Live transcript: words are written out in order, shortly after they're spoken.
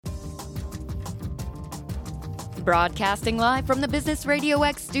Broadcasting live from the Business Radio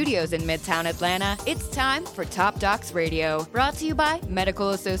X studios in Midtown Atlanta, it's time for Top Docs Radio, brought to you by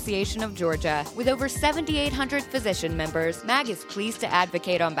Medical Association of Georgia. With over 7,800 physician members, MAG is pleased to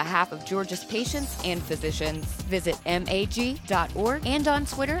advocate on behalf of Georgia's patients and physicians. Visit mag.org and on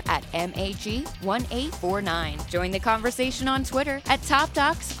Twitter at mag1849. Join the conversation on Twitter at Top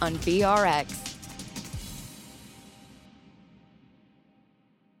Docs on BRX.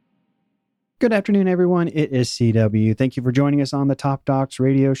 Good afternoon, everyone. It is CW. Thank you for joining us on the Top Docs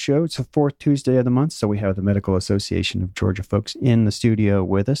radio show. It's the fourth Tuesday of the month, so we have the Medical Association of Georgia folks in the studio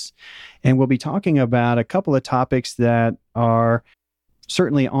with us. And we'll be talking about a couple of topics that are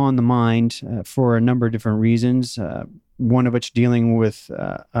certainly on the mind for a number of different reasons. One of which dealing with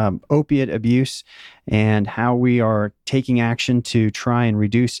opiate abuse and how we are taking action to try and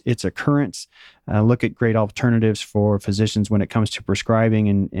reduce its occurrence. Look at great alternatives for physicians when it comes to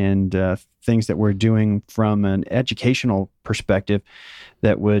prescribing and things that we're doing from an educational perspective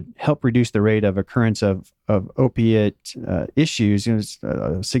that would help reduce the rate of occurrence of opiate issues. There's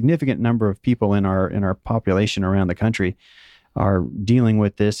a significant number of people in our population around the country are dealing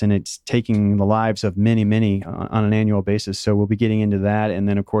with this, and it's taking the lives of many, many on an annual basis. So we'll be getting into that. And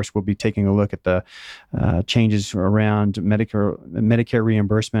then, of course, we'll be taking a look at the changes around Medicare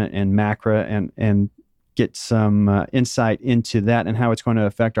reimbursement and MACRA and get some insight into that and how it's going to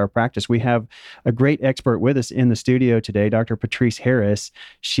affect our practice. We have a great expert with us in the studio today, Dr. Patrice Harris.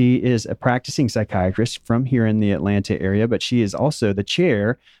 She is a practicing psychiatrist from here in the Atlanta area, but she is also the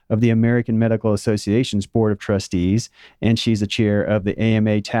chair of the American Medical Association's Board of Trustees, and she's the chair of the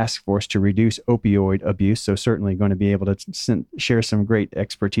AMA Task Force to Reduce Opioid Abuse, so certainly going to be able to share some great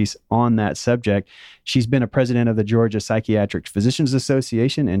expertise on that subject. She's been a president of the Georgia Psychiatric Physicians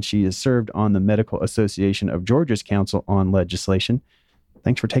Association, and she has served on the Medical Association of Georgia's Council on Legislation.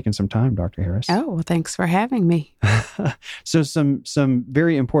 Thanks for taking some time, Dr. Harris. Oh, well, thanks for having me. So some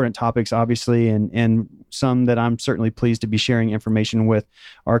very important topics, obviously, and some that I'm certainly pleased to be sharing information with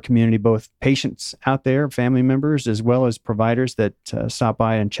our community, both patients out there, family members, as well as providers that stop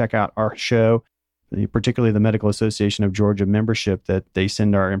by and check out our show, particularly the Medical Association of Georgia membership that they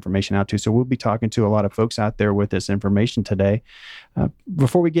send our information out to. So we'll be talking to a lot of folks out there with this information today.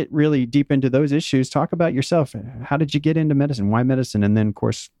 Before we get really deep into those issues, talk about yourself. How did you get into medicine? Why medicine? And then, of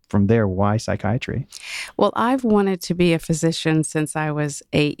course, from there, why psychiatry? Well, I've wanted to be a physician since I was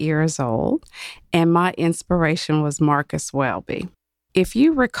 8 years old, and my inspiration was Marcus Welby. If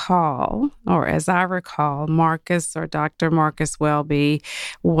you recall, or as I recall, Marcus or Dr. Marcus Welby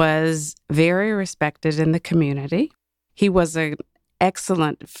was very respected in the community. He was an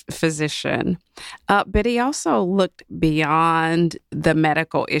excellent physician, but he also looked beyond the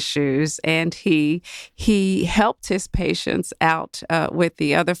medical issues, and he helped his patients out with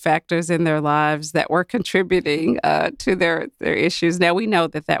the other factors in their lives that were contributing to their issues. Now, we know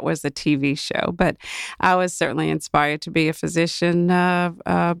that was a TV show, but I was certainly inspired to be a physician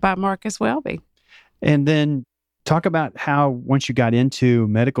by Marcus Welby. And then talk about how once you got into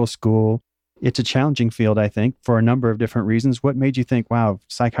medical school, it's a challenging field, I think, for a number of different reasons. What made you think, wow,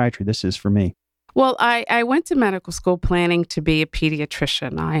 psychiatry, this is for me? Well, I went to medical school planning to be a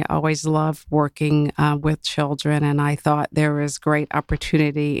pediatrician. I always loved working with children, and I thought there was great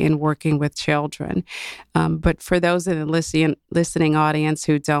opportunity in working with children. But for those in the listening audience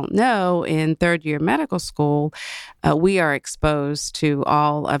who don't know, in third year medical school, we are exposed to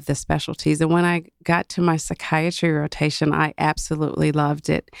all of the specialties. And when I got to my psychiatry rotation, I absolutely loved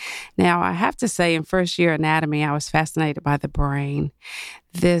it. Now, I have to say, in first year anatomy, I was fascinated by the brain.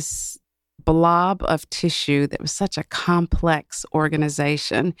 This blob of tissue that was such a complex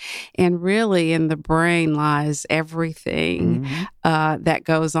organization. And really in the brain lies everything that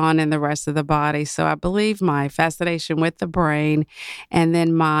goes on in the rest of the body. So I believe my fascination with the brain, and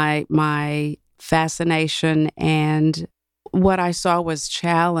then my fascination and what I saw was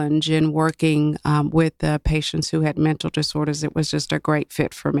challenge in working with the patients who had mental disorders. It was just a great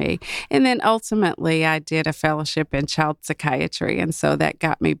fit for me. And then ultimately, I did a fellowship in child psychiatry, and so that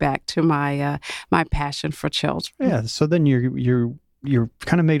got me back to my passion for children. Yeah. So then you're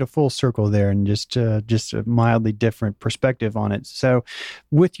kind of made a full circle there, and just a mildly different perspective on it. So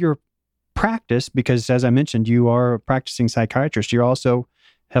with your practice, because as I mentioned, you are a practicing psychiatrist, you're also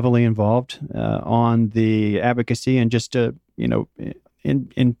heavily involved on the advocacy and just,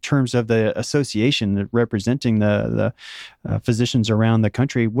 in terms of the association representing the physicians around the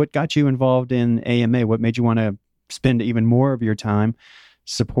country. What got you involved in AMA? What made you want to spend even more of your time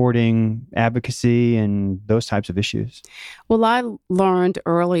supporting advocacy and those types of issues? Well, I learned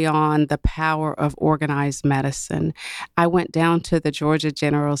early on the power of organized medicine. I went down to the Georgia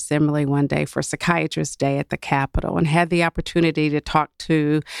General Assembly one day for Psychiatrist Day at the Capitol and had the opportunity to talk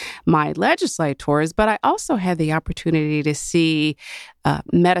to my legislators, but I also had the opportunity to see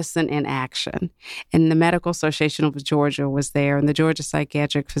medicine in action. And the Medical Association of Georgia was there, and the Georgia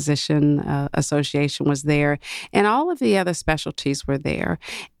Psychiatric Physician Association was there, and all of the other specialties were there.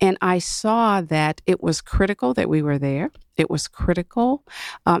 And I saw that it was critical that we were there. It was critical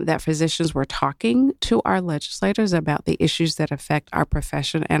that physicians were talking to our legislators about the issues that affect our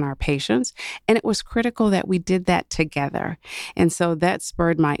profession and our patients. And it was critical that we did that together. And so that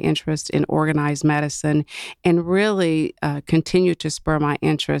spurred my interest in organized medicine and really continued to spur my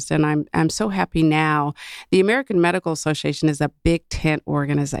interest. And I'm so happy now. The American Medical Association is a big tent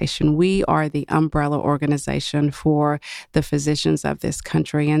organization. We are the umbrella organization for the physicians of this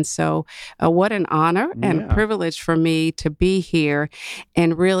country. And so what an honor and privilege for me to be here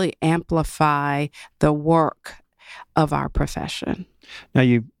and really amplify the work of our profession. Now,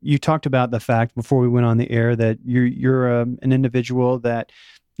 you talked about the fact before we went on the air that you're an individual that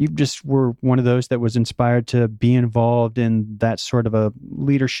you just were one of those that was inspired to be involved in that sort of a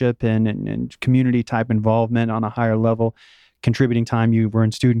leadership and community type involvement on a higher level. Contributing time, you were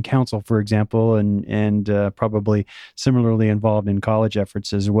in student council, for example, and probably similarly involved in college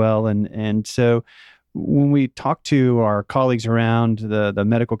efforts as well. And so when we talk to our colleagues around the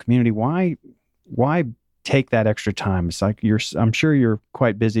medical community, why take that extra time? It's like I'm sure you're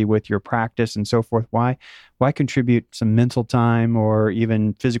quite busy with your practice and so forth. Why contribute some mental time or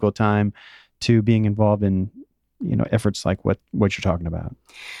even physical time to being involved in efforts like what you're talking about?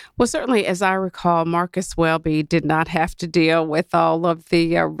 Well, certainly, as I recall, Marcus Welby did not have to deal with all of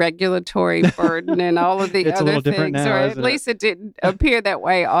the regulatory burden and all of the it's other a little things, different now, or isn't at least it didn't appear that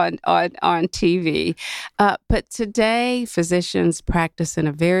way on TV. But today, physicians practice in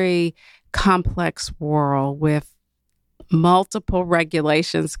a very complex world with multiple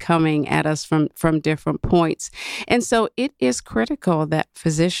regulations coming at us from different points. And so it is critical that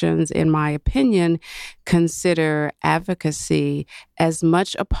physicians, in my opinion, consider advocacy as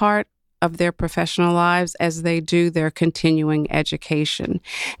much a part of their professional lives as they do their continuing education.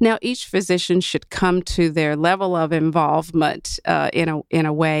 Now, each physician should come to their level of involvement in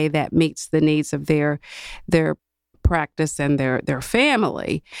a way that meets the needs of their practice and their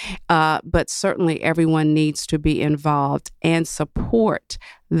family, but certainly everyone needs to be involved and support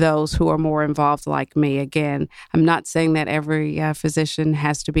those who are more involved like me. Again, I'm not saying that every physician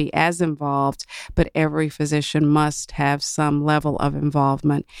has to be as involved, but every physician must have some level of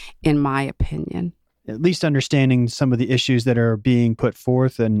involvement, in my opinion. At least understanding some of the issues that are being put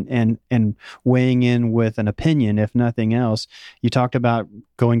forth and weighing in with an opinion, if nothing else. You talked about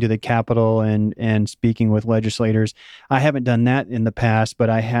going to the Capitol and speaking with legislators. I haven't done that in the past,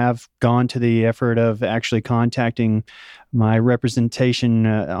 but I have gone to the effort of actually contacting my representation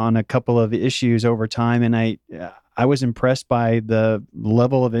on a couple of issues over time, and I was impressed by the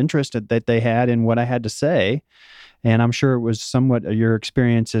level of interest that they had in what I had to say. And I'm sure it was somewhat your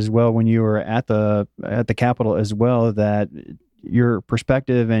experience as well when you were at the Capitol as well, that your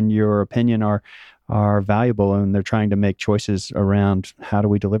perspective and your opinion are valuable, and they're trying to make choices around how do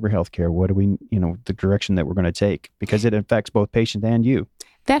we deliver healthcare, what do we, the direction that we're going to take, because it affects both patient and you.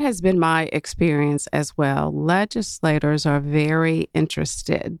 That has been my experience as well. Legislators are very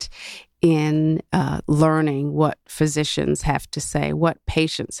interested in learning what physicians have to say, what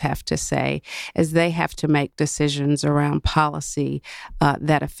patients have to say, as they have to make decisions around policy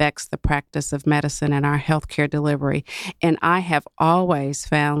that affects the practice of medicine and our healthcare delivery. And I have always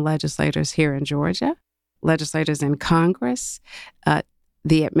found legislators here in Georgia, legislators in Congress,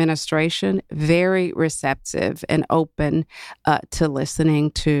 the administration, very receptive and open to listening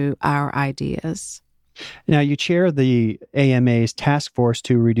to our ideas. Now, you chair the AMA's task force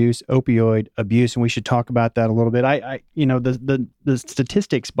to reduce opioid abuse, and we should talk about that a little bit. The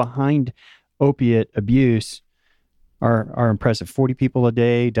statistics behind opiate abuse are impressive. 40 people a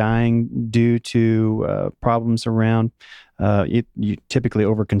day dying due to problems around typically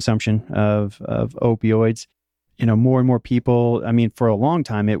overconsumption of opioids. More and more people. I mean, for a long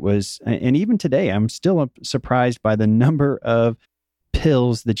time it was, and even today, I'm still surprised by the number of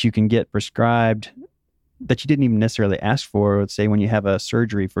pills that you can get prescribed that you didn't even necessarily ask for. Let's say when you have a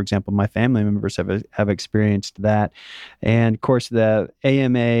surgery, for example, my family members have experienced that. And of course, the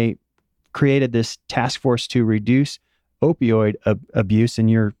AMA created this task force to reduce opioid abuse, and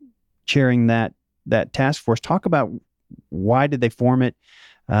you're chairing that task force. Talk about why did they form it,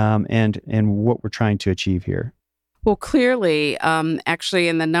 and what we're trying to achieve here. Well, clearly, actually,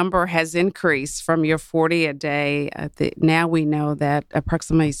 and the number has increased from your 40 a day. Now we know that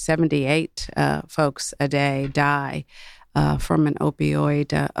approximately 78 folks a day die from an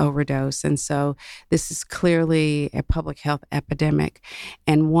opioid overdose. And so this is clearly a public health epidemic,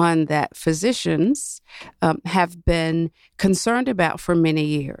 and one that physicians have been concerned about for many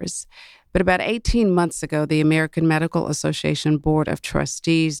years. But about 18 months ago, the American Medical Association Board of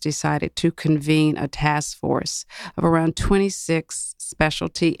Trustees decided to convene a task force of around 26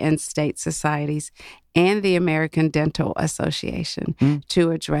 specialty and state societies and the American Dental Association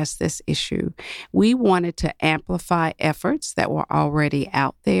to address this issue. We wanted to amplify efforts that were already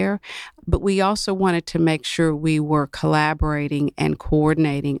out there, but we also wanted to make sure we were collaborating and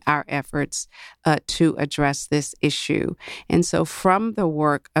coordinating our efforts to address this issue. And so from the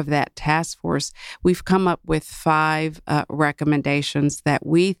work of that task force, we've come up with 5 recommendations that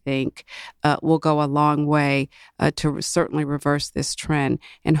we think will go a long way to certainly reverse this trend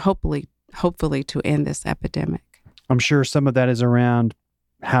and hopefully to end this epidemic. I'm sure some of that is around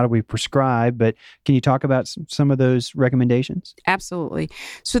how do we prescribe, but can you talk about some of those recommendations? Absolutely.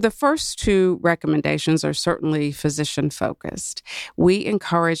 So the first 2 recommendations are certainly physician-focused. We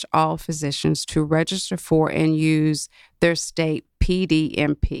encourage all physicians to register for and use their state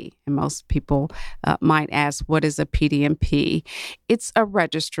PDMP. And most people might ask, what is a PDMP? It's a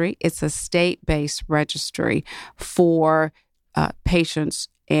registry. It's a state-based registry for patients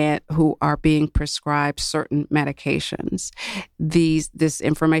and who are being prescribed certain medications. This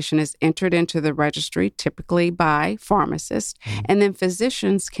information is entered into the registry, typically by pharmacists, and then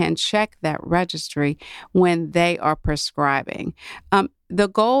physicians can check that registry when they are prescribing. The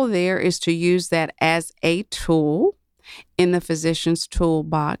goal there is to use that as a tool in the physician's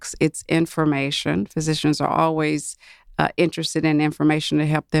toolbox. It's information. Physicians are always interested in information to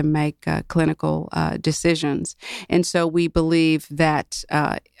help them make clinical decisions. And so we believe that,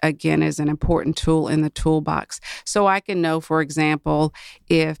 again, is an important tool in the toolbox. So I can know, for example,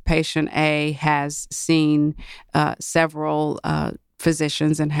 if patient A has seen several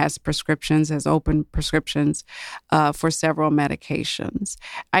physicians and has open prescriptions for several medications.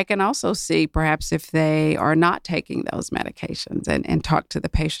 I can also see perhaps if they are not taking those medications and talk to the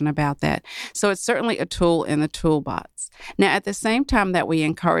patient about that. So it's certainly a tool in the toolbox. Now, at the same time that we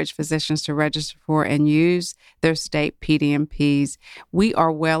encourage physicians to register for and use their state PDMPs, we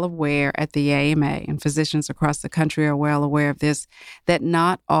are well aware at the AMA, and physicians across the country are well aware of this, that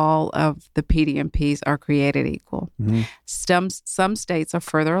not all of the PDMPs are created equal. Mm-hmm. Some states are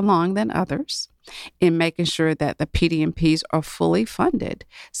further along than others in making sure that the PDMPs are fully funded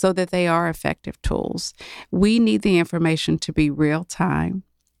so that they are effective tools. We need the information to be real time,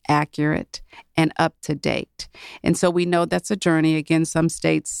 accurate, and up to date. And so we know that's a journey. Again, some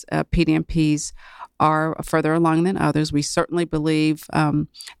states' PDMPs are further along than others. We certainly believe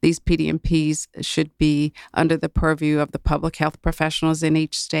these PDMPs should be under the purview of the public health professionals in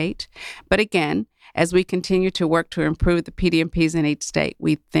each state. But again, as we continue to work to improve the PDMPs in each state,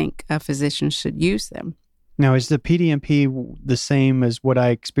 we think physicians should use them. Now, is the PDMP the same as what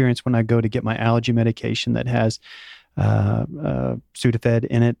I experience when I go to get my allergy medication that has Sudafed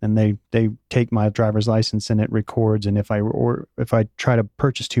in it, and they take my driver's license and it records, and if I try to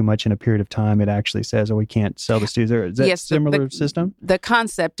purchase too much in a period of time, it actually says, "Oh, we can't sell this to you." Is that yes, similar system? The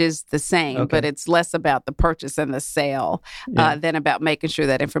concept is the same, okay, but it's less about the purchase and the sale than about making sure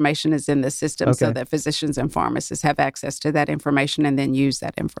that information is in the system, so that physicians and pharmacists have access to that information and then use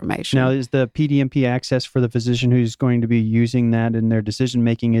that information. Now, is the PDMP access for the physician who's going to be using that in their decision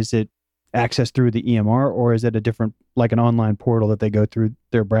making? Is it access through the EMR, or is it a different, like an online portal that they go through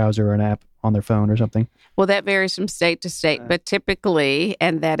their browser or an app on their phone or something? Well, that varies from state to state, but typically,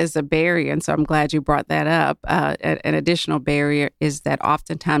 and that is a barrier, and so I'm glad you brought that up, an additional barrier is that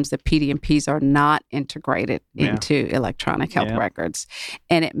oftentimes the PDMPs are not integrated into electronic health records,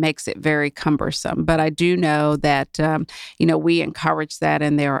 and it makes it very cumbersome. But I do know that, we encourage that,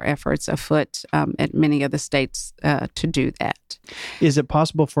 and there are efforts afoot at many of the states to do that. Is it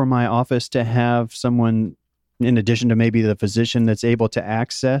possible for my office to have someone, in addition to maybe the physician, that's able to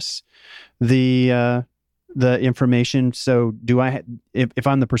access the information? So if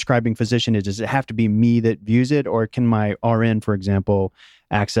I'm the prescribing physician, does it have to be me that views it, or can my RN, for example,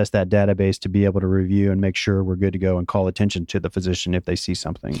 access that database to be able to review and make sure we're good to go and call attention to the physician if they see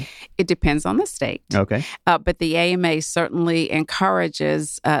something? It depends on the state. Okay. But the AMA certainly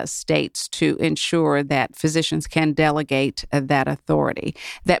encourages states to ensure that physicians can delegate that authority.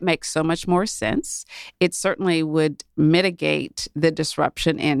 That makes so much more sense. It certainly would mitigate the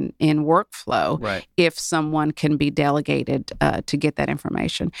disruption in workflow if someone can be delegated to get that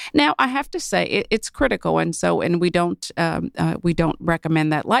information. Now, I have to say it's critical, and we don't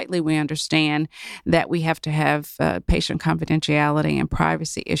recommend that lightly. We understand that we have to have patient confidentiality and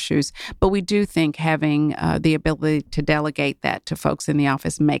privacy issues, but we do think having the ability to delegate that to folks in the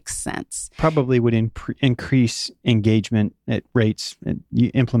office makes sense. Probably would increase engagement rates,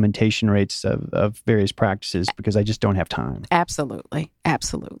 implementation rates of various practices, because I just don't have time. Absolutely.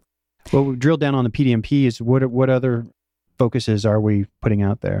 Well, we drill down on the PDMPs. What other focuses are we putting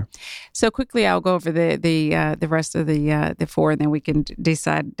out there? So quickly, I'll go over the rest of the four, and then we can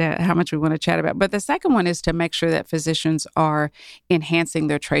decide how much we want to chat about. But the second one is to make sure that physicians are enhancing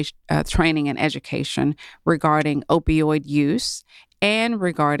their training and education regarding opioid use and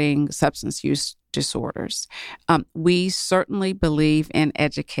regarding substance use disorders. We certainly believe in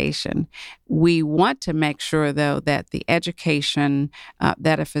education. We want to make sure, though, that the education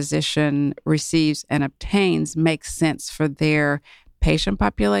that a physician receives and obtains makes sense for their patient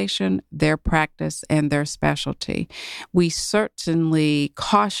population, their practice, and their specialty. We certainly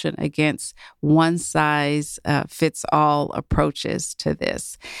caution against one-size-fits-all approaches to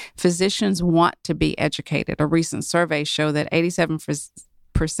this. Physicians want to be educated. A recent survey showed that 87%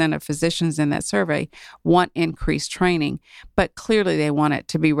 of physicians in that survey want increased training, but clearly they want it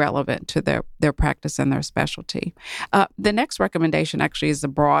to be relevant to their practice and their specialty. The next recommendation actually is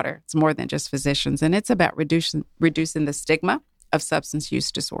broader. It's more than just physicians, and it's about reducing the stigma of substance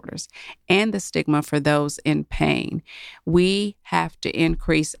use disorders and the stigma for those in pain. We have to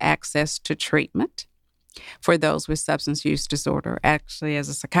increase access to treatment for those with substance use disorder. Actually, as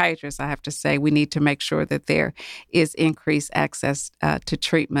a psychiatrist, I have to say we need to make sure that there is increased access to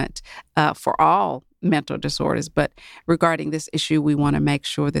treatment for all mental disorders. But regarding this issue, we want to make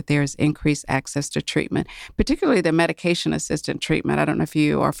sure that there's increased access to treatment, particularly the medication-assisted treatment. I don't know if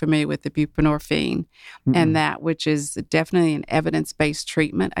you are familiar with the buprenorphine and that, which is definitely an evidence-based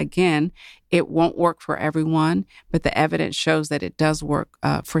treatment. Again, it won't work for everyone, but the evidence shows that it does work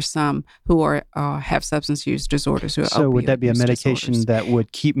for some who have substance use disorders. So would that be a medication that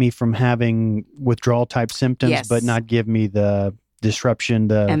would keep me from having withdrawal-type symptoms, but not give me the disruption,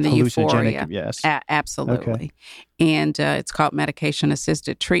 the hallucinogenic? Euphoria. Yes. Absolutely. Okay. And it's called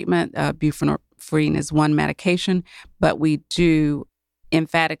medication-assisted treatment. Buprenorphine is one medication, but we do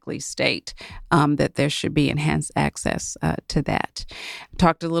emphatically state that there should be enhanced access to that.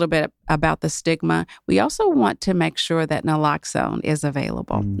 Talked a little bit about the stigma. We also want to make sure that naloxone is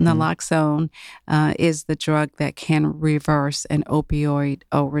available. Naloxone is the drug that can reverse an opioid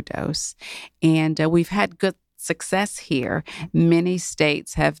overdose. And we've had good success here. Many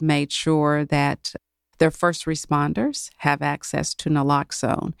states have made sure that their first responders have access to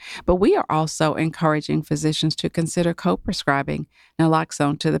naloxone. But we are also encouraging physicians to consider co-prescribing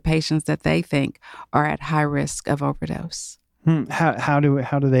naloxone to the patients that they think are at high risk of overdose. How do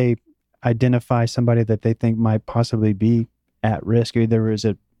they identify somebody that they think might possibly be at risk? Either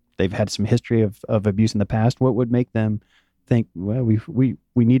they've had some history of abuse in the past. What would make them think, well, we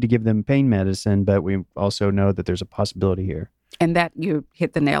need to give them pain medicine, but we also know that there's a possibility here? And that, you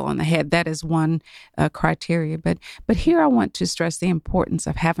hit the nail on the head. That is one criteria. But here I want to stress the importance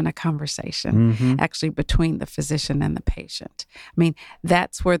of having a conversation actually between the physician and the patient. I mean,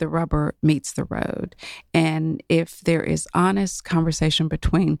 that's where the rubber meets the road. And if there is honest conversation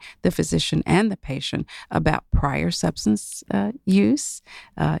between the physician and the patient about prior substance use,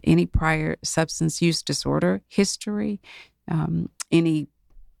 any prior substance use disorder history, any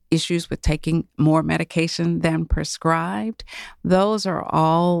issues with taking more medication than prescribed. Those are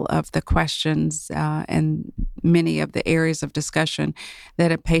all of the questions and many of the areas of discussion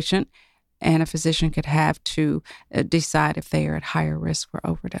that a patient and a physician could have to decide if they are at higher risk for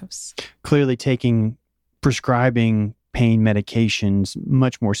overdose. Clearly prescribing pain medications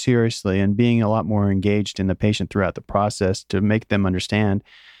much more seriously and being a lot more engaged in the patient throughout the process to make them understand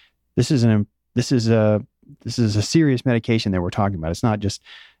this is a serious medication that we're talking about. It's not just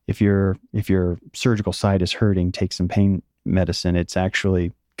if your surgical site is hurting, take some pain medicine. It's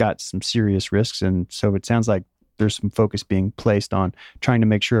actually got some serious risks. And so it sounds like there's some focus being placed on trying to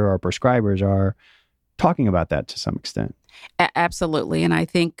make sure our prescribers are talking about that to some extent. Absolutely, and I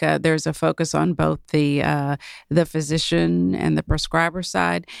think there's a focus on both the physician and the prescriber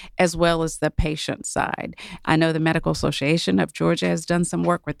side, as well as the patient side. I know the Medical Association of Georgia has done some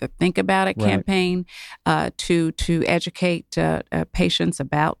work with the Think About It campaign to educate patients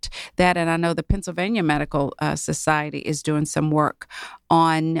about that, and I know the Pennsylvania Medical Society is doing some work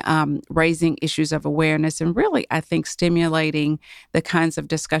on raising issues of awareness and really, I think, stimulating the kinds of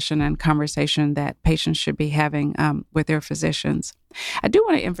discussion and conversation that patients should be having with their physicians. I do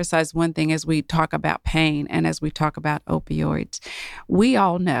want to emphasize one thing as we talk about pain and as we talk about opioids. We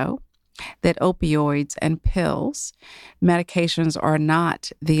all know that opioids and pills, medications, are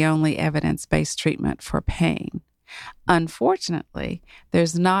not the only evidence-based treatment for pain. Unfortunately,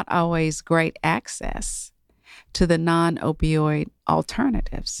 there's not always great access to the non-opioid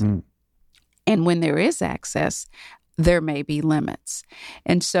alternatives. And when there is access, there may be limits.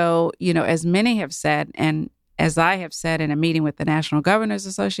 And so, as many have said, and as I have said in a meeting with the National Governors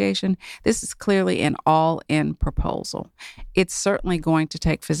Association, this is clearly an all-in proposal. It's certainly going to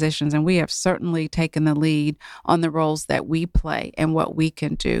take physicians, and we have certainly taken the lead on the roles that we play and what we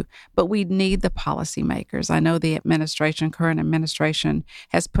can do. But we need the policymakers. I know the current administration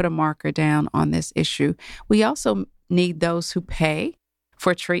has put a marker down on this issue. We also need those who pay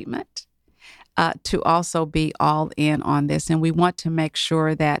for treatment to also be all in on this. And we want to make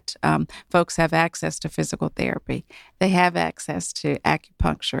sure that folks have access to physical therapy. They have access to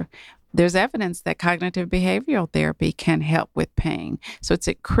acupuncture. There's evidence that cognitive behavioral therapy can help with pain. So it's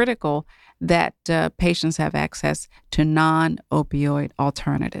critical that patients have access to non-opioid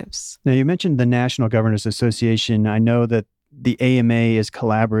alternatives. Now, you mentioned the National Governors Association. I know that the AMA is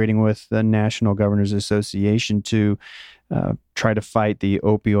collaborating with the National Governors Association to try to fight the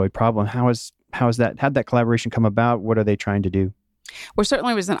opioid problem. How'd that collaboration come about? What are they trying to do? Well,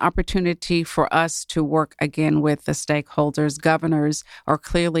 certainly it was an opportunity for us to work again with the stakeholders. Governors are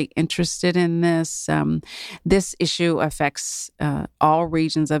clearly interested in this. This issue affects all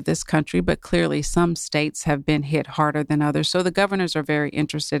regions of this country, but clearly some states have been hit harder than others. So the governors are very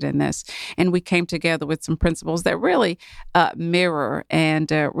interested in this. And we came together with some principles that really mirror and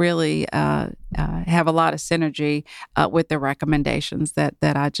really have a lot of synergy with the recommendations that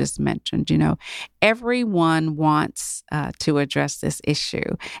I just mentioned. Everyone wants to address this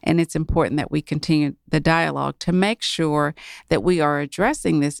issue, and it's important that we continue the dialogue to make sure that we are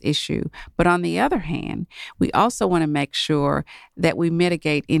addressing this issue. But on the other hand, we also want to make sure that we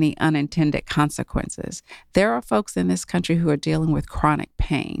mitigate any unintended consequences. There are folks in this country who are dealing with chronic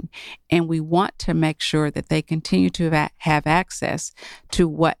pain, and we want to make sure that they continue to have access to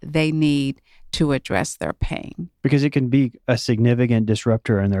what they need to address their pain. Because it can be a significant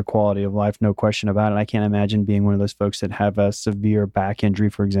disruptor in their quality of life, no question about it. I can't imagine being one of those folks that have a severe back injury,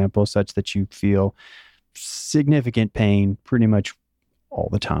 for example, such that you feel significant pain pretty much all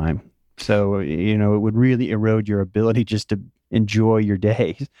the time. So, it would really erode your ability just to enjoy your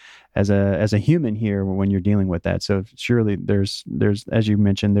day as a human here when you're dealing with that. So surely there's as you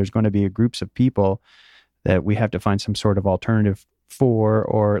mentioned, there's going to be groups of people that we have to find some sort of alternative for,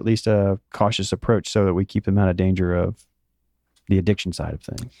 or at least a cautious approach so that we keep them out of danger of the addiction side of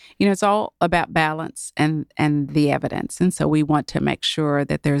things. It's all about balance and the evidence. And so we want to make sure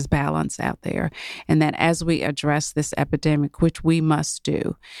that there's balance out there and that as we address this epidemic, which we must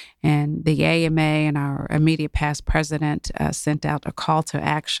do, and the AMA and our immediate past president sent out a call to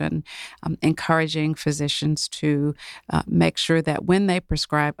action encouraging physicians to make sure that when they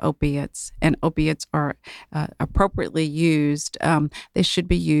prescribe opiates and opiates are appropriately used, they should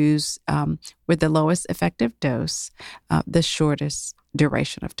be used with the lowest effective dose, the shortest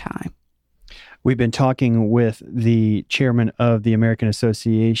duration of time. We've been talking with the chairman of the American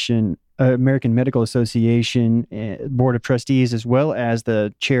Medical Association Board of Trustees, as well as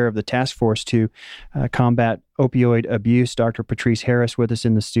the chair of the task force to combat opioid abuse, Dr. Patrice Harris, with us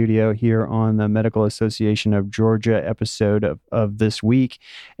in the studio here on the Medical Association of Georgia episode of this week.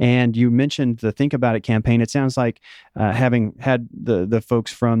 And you mentioned the Think About It campaign. It sounds like having had the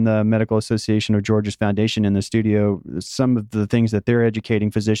folks from the Medical Association of Georgia's Foundation in the studio, some of the things that they're educating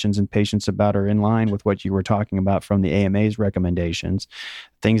physicians and patients about are in line with what you were talking about from the AMA's recommendations.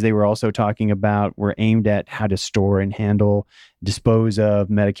 Things they were also talking about were aimed at how to store and dispose of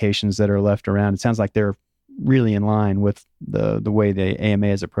medications that are left around. It sounds like they're really in line with the way the AMA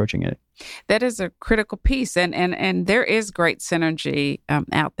is approaching it. That is a critical piece, and there is great synergy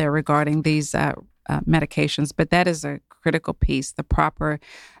out there regarding these medications, but that is a critical piece, the proper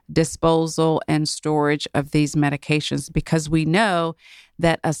disposal and storage of these medications, because we know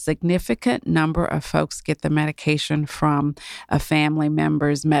that a significant number of folks get the medication from a family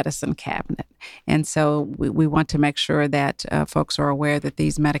member's medicine cabinet. And so we want to make sure that folks are aware that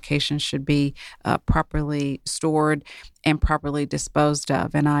these medications should be properly stored and properly disposed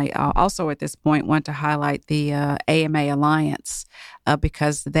of. And I also at this point want to highlight the AMA Alliance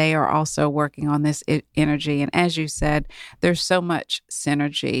because they are also working on this energy. And as you said, there's so much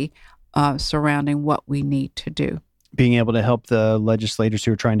synergy surrounding what we need to do. Being able to help the legislators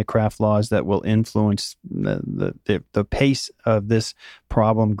who are trying to craft laws that will influence the pace of this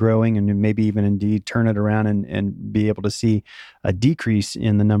problem growing and maybe even indeed turn it around and be able to see a decrease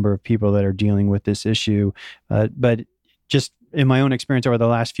in the number of people that are dealing with this issue. But just in my own experience over the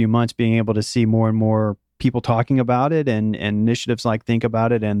last few months, being able to see more and more people talking about it and initiatives like Think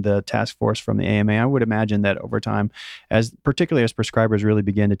About It and the task force from the AMA, I would imagine that over time, particularly as prescribers really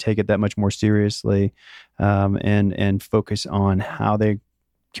begin to take it that much more seriously and focus on how they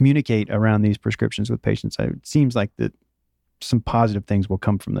communicate around these prescriptions with patients, it seems like that some positive things will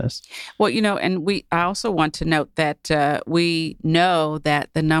come from this. Well, and I also want to note that we know that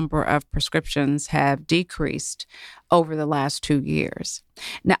the number of prescriptions have decreased over the last 2 years.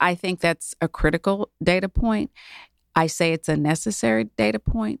 Now, I think that's a critical data point. I say it's a necessary data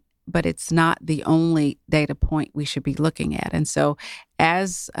point, but it's not the only data point we should be looking at. And so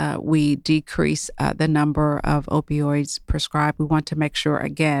as we decrease the number of opioids prescribed, we want to make sure,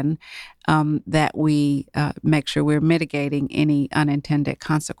 again, that we make sure we're mitigating any unintended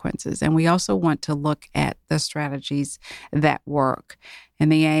consequences. And we also want to look at the strategies that work.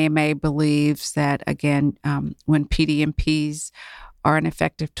 And the AMA believes that, again, when PDMPs are an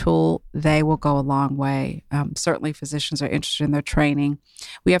effective tool, they will go a long way. Certainly physicians are interested in their training.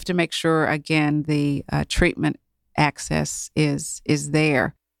 We have to make sure, again, the treatment access is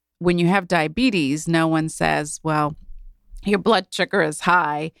there. When you have diabetes, no one says, well, your blood sugar is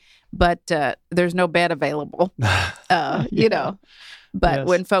high, but there's no bed available, But yes.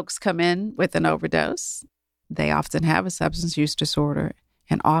 When folks come in with an overdose, they often have a substance use disorder,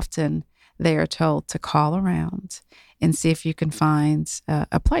 and often they are told to call around and see if you can find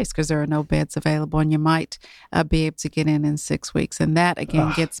a place because there are no beds available, and you might be able to get in 6 weeks. And that,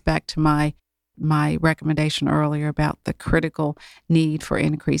 again, gets back to my recommendation earlier about the critical need for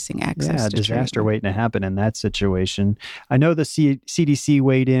increasing access to disaster treatment. waiting to happen in that situation. I know the CDC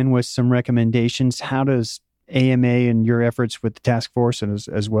weighed in with some recommendations. How does AMA and your efforts with the task force and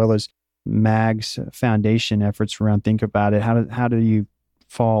as well as MAG's foundation efforts around Think About It, how do you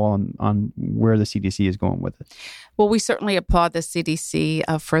fall on where the CDC is going with it? Well, we certainly applaud the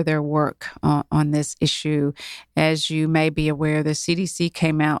CDC for their work on this issue. As you may be aware, the CDC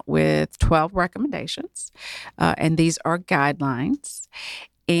came out with 12 recommendations, and these are guidelines.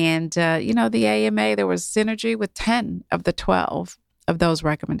 And, the AMA, there was synergy with 10 of the 12 of those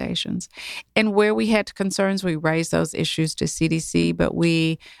recommendations. And where we had concerns, we raised those issues to CDC, but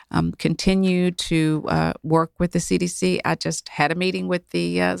we continue to work with the CDC. I just had a meeting with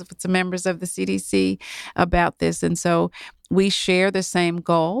some members of the CDC about this. And so we share the same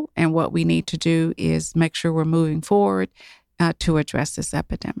goal. And what we need to do is make sure we're moving forward to address this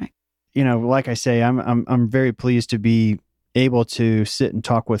epidemic. Like I say, I'm very pleased to be able to sit and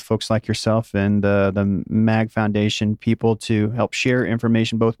talk with folks like yourself and the MAG Foundation people to help share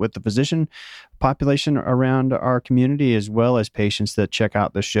information both with the physician population around our community as well as patients that check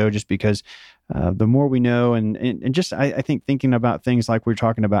out the show, just because the more we know and just I think thinking about things like we're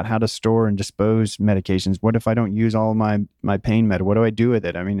talking about how to store and dispose medications. What if I don't use all my pain med? What do I do with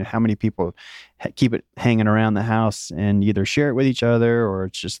it? I mean, how many people keep it hanging around the house and either share it with each other or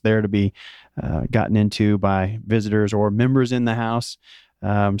it's just there to be gotten into by visitors or members in the house?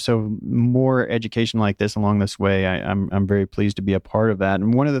 So more education like this along this way, I'm very pleased to be a part of that.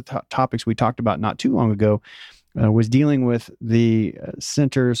 And one of the topics we talked about not too long ago was dealing with the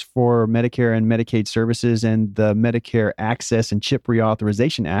Centers for Medicare and Medicaid Services and the Medicare Access and Chip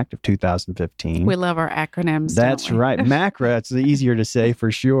Reauthorization Act of 2015. We love our acronyms. That's don't we? right. MACRA, it's easier to say for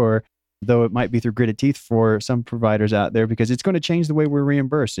sure, though it might be through gritted teeth for some providers out there, because it's going to change the way we're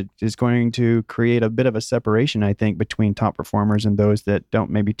reimbursed. It is going to create a bit of a separation, I think, between top performers and those that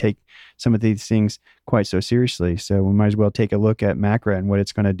don't maybe take some of these things quite so seriously. So we might as well take a look at MACRA and what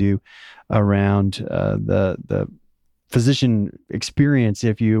it's going to do around the physician experience,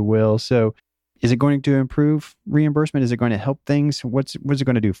 if you will. So is it going to improve reimbursement? Is it going to help things? What's it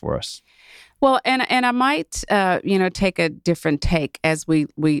going to do for us? Well, and I might, take a different take as we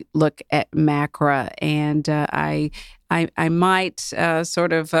look at MACRA, and I might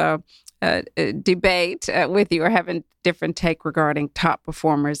debate with you or have a different take regarding top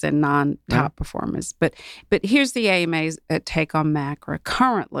performers and non-top performers. But here's the AMA's take on MACRA.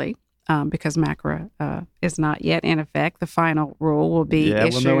 Currently, because MACRA is not yet in effect, the final rule will be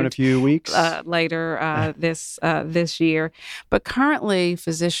issued we'll know in a few weeks later this year. But currently,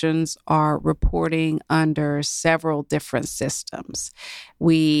 physicians are reporting under several different systems.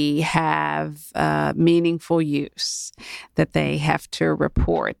 We have meaningful use that they have to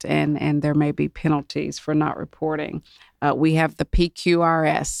report, and there may be penalties for not reporting. We have the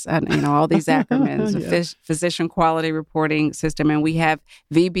PQRS, all these acronyms, Physician Quality Reporting System, and we have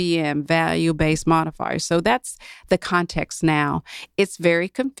VBM, Value-Based Modifiers. So that's the context now. It's very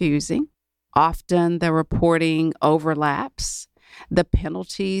confusing. Often the reporting overlaps. The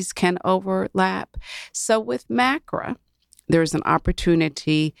penalties can overlap. So with MACRA, there's an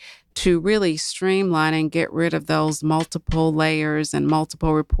opportunity to really streamline and get rid of those multiple layers and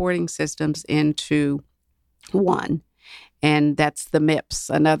multiple reporting systems into one. And that's the MIPS,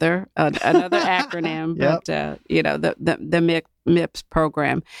 another acronym, but the MIPS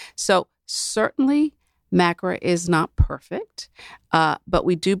program. So certainly MACRA is not perfect, but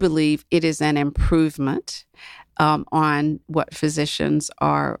we do believe it is an improvement on what physicians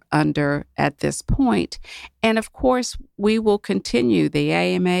are under at this point. And of course, we will continue, the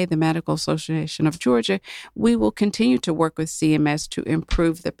AMA, the Medical Association of Georgia, we will continue to work with CMS to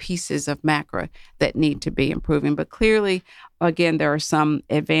improve the pieces of MACRA that need to be improving. But clearly, again, there are some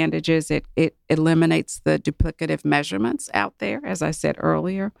advantages. It eliminates the duplicative measurements out there, as I said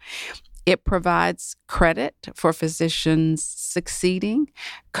earlier. It provides credit for physicians succeeding.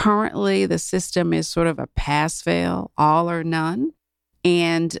 Currently, the system is sort of a pass-fail, all or none.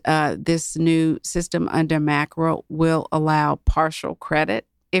 And this new system under MACRA will allow partial credit,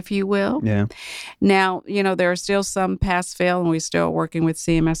 if you will. Yeah. Now, there are still some pass-fail, and we're still working with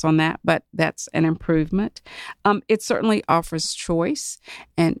CMS on that, but that's an improvement. It certainly offers choice,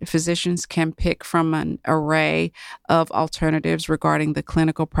 and physicians can pick from an array of alternatives regarding the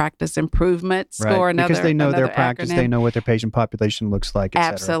clinical practice improvement score. Right. Because they know their practice, acronym. They know what their patient population looks like, et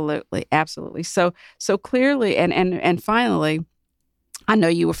cetera. Absolutely. So clearly, and finally, I know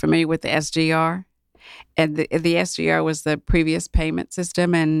you were familiar with the SGR. And the SGR was the previous payment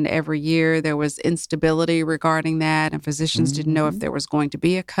system, and every year there was instability regarding that, and physicians didn't know if there was going to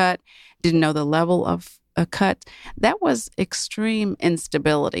be a cut, didn't know the level of a cut. That was extreme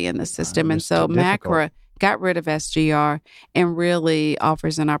instability in the system, and so MACRA got rid of SGR and really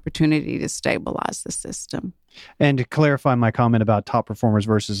offers an opportunity to stabilize the system. And to clarify my comment about top performers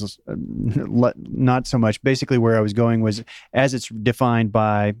versus not so much, basically where I was going was as it's defined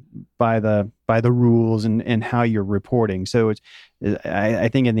by the rules and how you're reporting. So I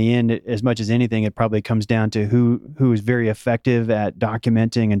think in the end, as much as anything, it probably comes down to who is very effective at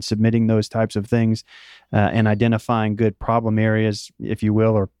documenting and submitting those types of things and identifying good problem areas, if you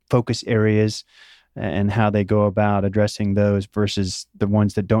will, or focus areas, and how they go about addressing those versus the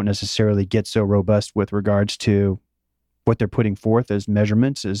ones that don't necessarily get so robust with regards to what they're putting forth as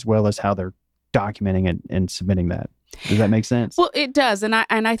measurements, as well as how they're documenting it and submitting that. Does that make sense? Well, it does. And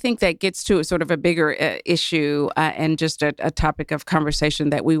I think that gets to sort of a bigger issue and just a topic of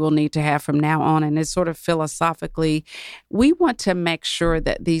conversation that we will need to have from now on. And it's sort of philosophically, we want to make sure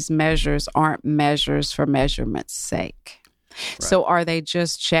that these measures aren't measures for measurement's sake. Right. So are they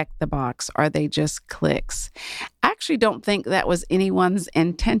just check the box? Are they just clicks? I actually don't think that was anyone's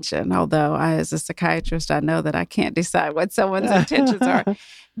intention, although as a psychiatrist, I know that I can't decide what someone's intentions are.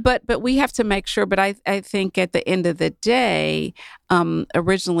 But we have to make sure. But I think at the end of the day,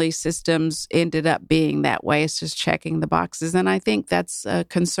 originally systems ended up being that way. It's just checking the boxes. And I think that's a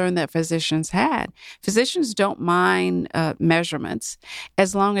concern that physicians had. Physicians don't mind measurements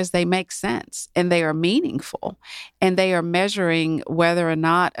as long as they make sense and they are meaningful and they are measuring whether or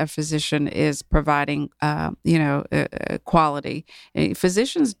not a physician is providing, quality.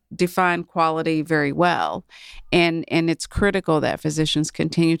 Physicians define quality very well. And it's critical that physicians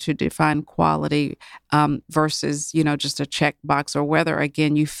continue to define quality versus, just a checkbox, or whether,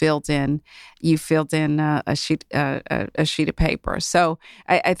 again, you filled in a sheet of paper. So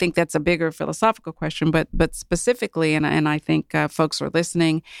I think that's a bigger philosophical question, but specifically, and I think folks are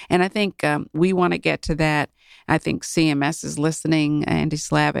listening, and I think we want to get to that. I think CMS is listening. Andy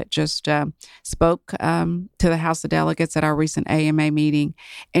Slavitt just spoke to the House of Delegates at our recent AMA meeting.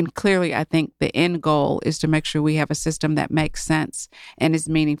 And clearly, I think the end goal is to make sure we have a system that makes sense and is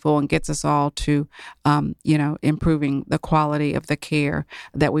meaningful and gets us all to, improving the quality of the care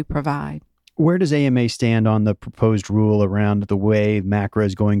that we provide. Where does AMA stand on the proposed rule around the way MACRA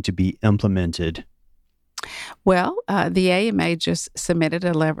is going to be implemented? Well, the AMA just submitted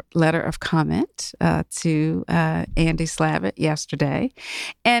a letter of comment to Andy Slavitt yesterday,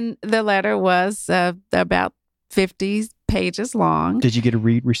 and the letter was about 50 pages long. Did you get a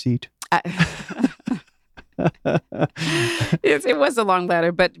read receipt? It was a long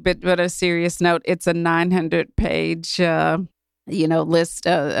letter, but a serious note. It's a 900-page list,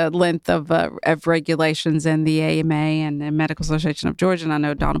 length of regulations in the AMA and the Medical Association of Georgia. And I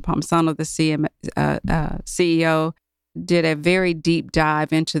know Donna Palmisano, the CEO, did a very deep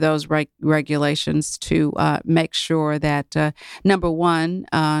dive into those regulations to make sure that, number one,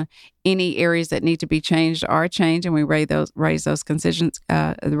 any areas that need to be changed are changed, and we raise those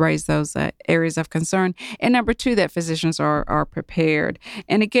areas of concern. And number two, that physicians are prepared.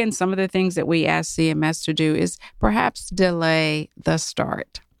 And again, some of the things that we ask CMS to do is perhaps delay the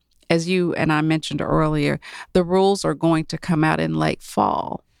start. As you and I mentioned earlier, the rules are going to come out in late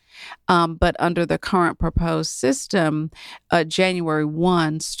fall. But under the current proposed system, January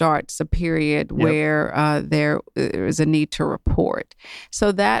 1 starts a period where there is a need to report.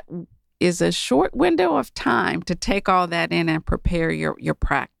 So that is a short window of time to take all that in and prepare your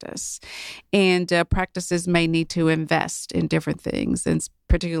practice. And practices may need to invest in different things, and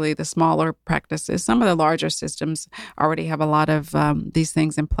particularly the smaller practices. Some of the larger systems already have a lot of these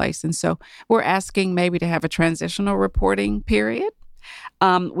things in place. And so we're asking maybe to have a transitional reporting period.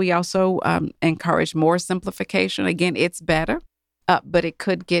 We also encourage more simplification. Again, it's better, but it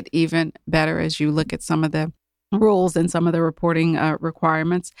could get even better as you look at some of the rules and some of the reporting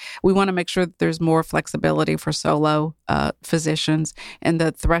requirements. We want to make sure that there's more flexibility for solo physicians, and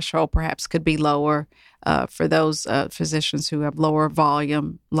the threshold perhaps could be lower for those physicians who have lower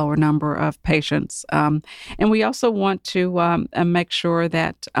volume, lower number of patients. And we also want to make sure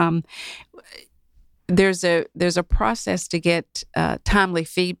that there's a process to get timely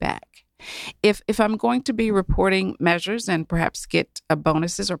feedback. If I'm going to be reporting measures and perhaps get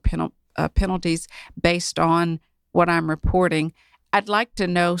bonuses or penalties based on what I'm reporting, I'd like to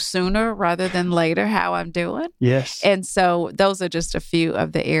know sooner rather than later how I'm doing. Yes. And so those are just a few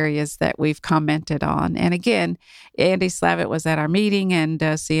of the areas that we've commented on. And again, Andy Slavitt was at our meeting, and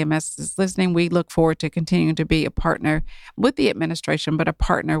CMS is listening. We look forward to continuing to be a partner with the administration, but a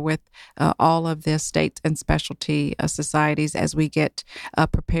partner with all of the state and specialty societies as we get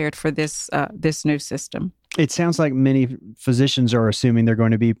prepared for this new system. It sounds like many physicians are assuming they're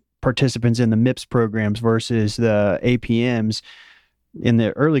going to be participants in the MIPS programs versus the APMs. In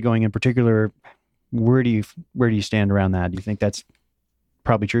the early going in particular, where do you stand around that? Do you think that's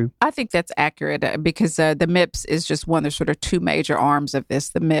probably true? I think that's accurate because the MIPS is just one. There's sort of two major arms of this,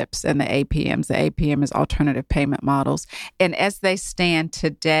 the MIPS and the APMs. The APM is alternative payment models. And as they stand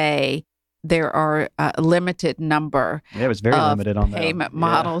today, there are a limited number it was very limited on payment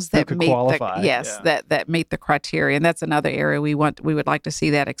models that meet that meet the criteria, and that's another area we would like to see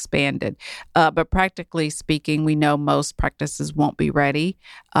that expanded. But practically speaking, we know most practices won't be ready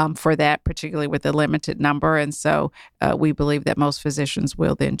for that, particularly with the limited number, and so we believe that most physicians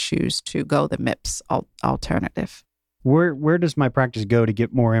will then choose to go the MIPS alternative. Where does my practice go to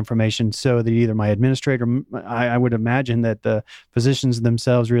get more information so that either my administrator, I would imagine that the physicians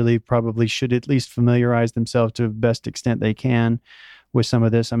themselves really probably should at least familiarize themselves to the best extent they can with some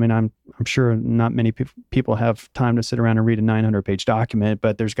of this. I mean, I'm sure not many people have time to sit around and read a 900-page document,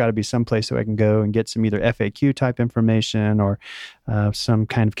 but there's got to be some place so I can go and get some either FAQ type information or some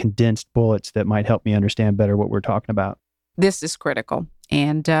kind of condensed bullets that might help me understand better what we're talking about. This is critical.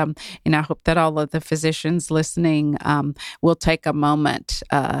 And I hope that all of the physicians listening will take a moment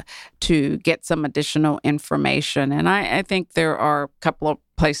to get some additional information. And I think there are a couple of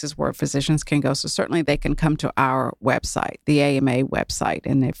places where physicians can go. So certainly they can come to our website, the AMA website.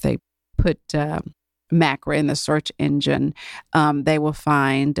 And if they put MACRA in the search engine, they will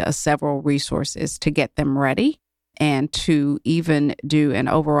find several resources to get them ready and to even do an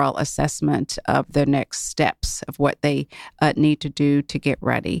overall assessment of the next steps of what they need to do to get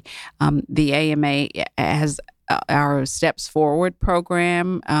ready. The AMA has our Steps Forward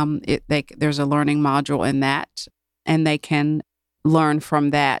program. There's a learning module in that, and they can learn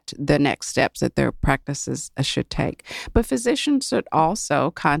from that the next steps that their practices should take. But physicians should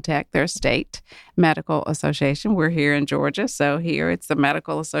also contact their state medical association. We're here in Georgia, so here it's the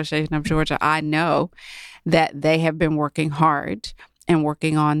Medical Association of Georgia. I know that they have been working hard and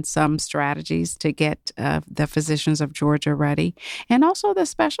working on some strategies to get the physicians of Georgia ready, and also the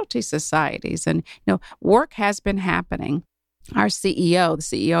specialty societies. And work has been happening. our CEO, the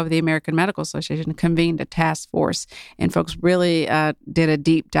CEO of the American Medical Association, convened a task force, and folks really did a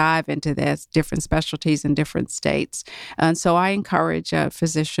deep dive into this, different specialties in different states. And so I encourage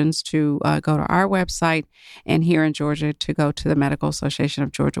physicians to go to our website, and here in Georgia to go to the Medical Association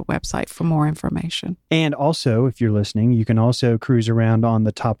of Georgia website for more information. And also, if you're listening, you can also cruise around on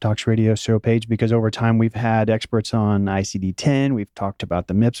the Top Docs Radio Show page, because over time we've had experts on ICD-10, we've talked about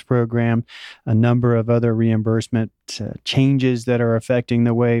the MIPS program, a number of other reimbursement changes that are affecting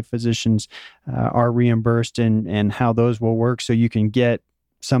the way physicians are reimbursed and how those will work, so you can get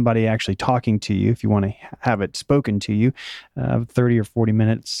somebody actually talking to you if you want to have it spoken to you, 30 or 40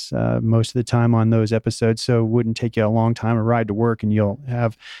 minutes most of the time on those episodes. So it wouldn't take you a long time to ride to work, and you'll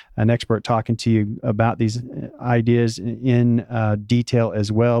have an expert talking to you about these ideas in detail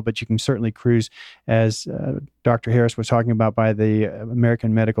as well. But you can certainly cruise, as Dr. Harris was talking about, by the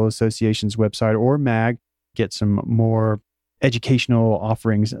American Medical Association's website or MAG, get some more educational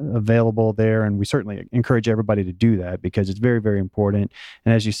offerings available there. And we certainly encourage everybody to do that, because it's very, very important.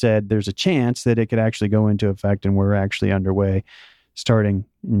 And as you said, there's a chance that it could actually go into effect, and we're actually underway starting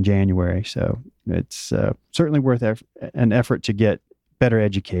in January. So it's certainly worth an effort to get better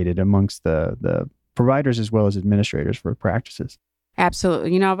educated amongst the providers as well as administrators for practices.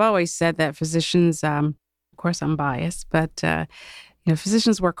 Absolutely. I've always said that physicians, of course I'm biased, but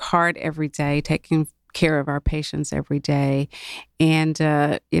physicians work hard every day taking care of our patients every day, and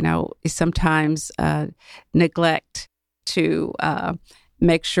sometimes neglect to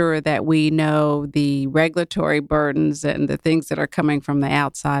make sure that we know the regulatory burdens and the things that are coming from the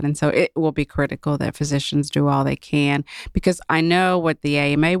outside. And so it will be critical that physicians do all they can, because I know what the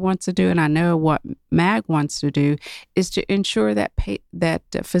AMA wants to do, and I know what MAG wants to do, is to ensure that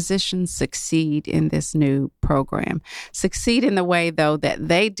physicians succeed in this new program. Succeed in the way, though, that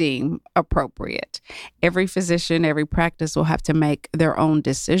they deem appropriate. Every physician, every practice will have to make their own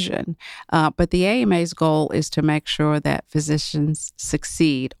decision. But the AMA's goal is to make sure that physicians succeed.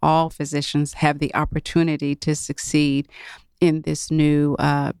 All physicians have the opportunity to succeed in this new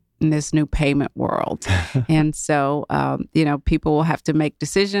payment world. And so, people will have to make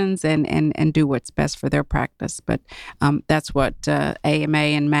decisions and do what's best for their practice. But that's what AMA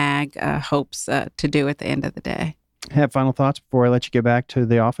and MAG hopes to do at the end of the day. Have final thoughts before I let you get back to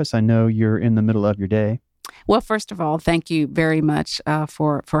the office? I know you're in the middle of your day. Well, first of all, thank you very much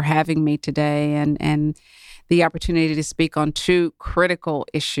for having me today and the opportunity to speak on two critical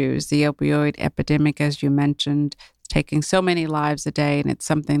issues. The opioid epidemic, as you mentioned, taking so many lives a day, and it's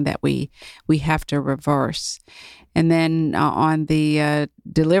something that we have to reverse. And then on the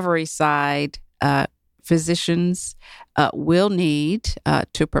delivery side, physicians will need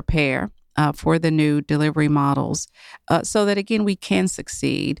to prepare for the new delivery models so that, again, we can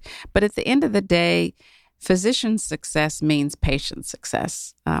succeed. But at the end of the day, physician success means patient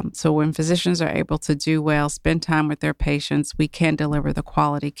success. So when physicians are able to do well, spend time with their patients, we can deliver the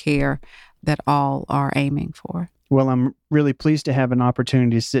quality care that all are aiming for. Well, I'm really pleased to have an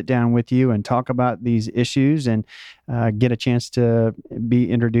opportunity to sit down with you and talk about these issues and get a chance to be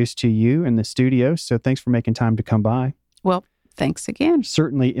introduced to you in the studio. So thanks for making time to come by. Well, thanks again.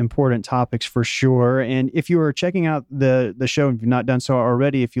 Certainly important topics for sure. And if you are checking out the show, if you've not done so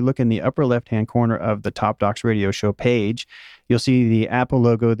already, if you look in the upper left-hand corner of the Top Docs Radio Show page, you'll see the Apple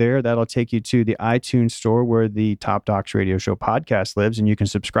logo there. That'll take you to the iTunes store where the Top Docs Radio Show podcast lives, and you can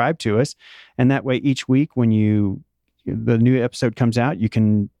subscribe to us. And that way, each week when the new episode comes out, you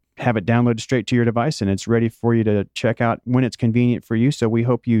can have it downloaded straight to your device, and it's ready for you to check out when it's convenient for you. So we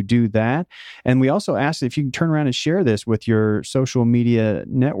hope you do that. And we also ask if you can turn around and share this with your social media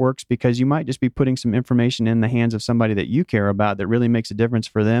networks, because you might just be putting some information in the hands of somebody that you care about that really makes a difference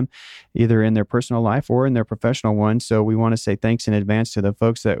for them, either in their personal life or in their professional one. So we want to say thanks in advance to the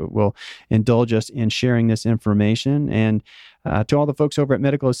folks that will indulge us in sharing this information. And to all the folks over at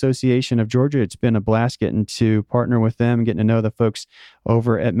Medical Association of Georgia, it's been a blast getting to partner with them, getting to know the folks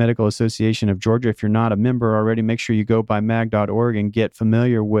over at Medical Association of Georgia. If you're not a member already, make sure you go by mag.org and get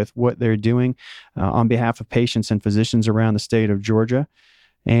familiar with what they're doing on behalf of patients and physicians around the state of Georgia.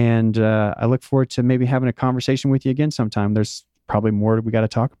 And I look forward to maybe having a conversation with you again sometime. There's probably more we got to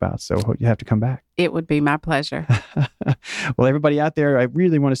talk about, so you have to come back. It would be my pleasure. Well, everybody out there, I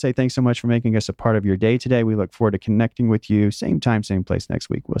really want to say thanks so much for making us a part of your day today. We look forward to connecting with you same time, same place next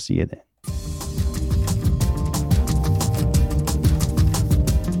week. We'll see you then.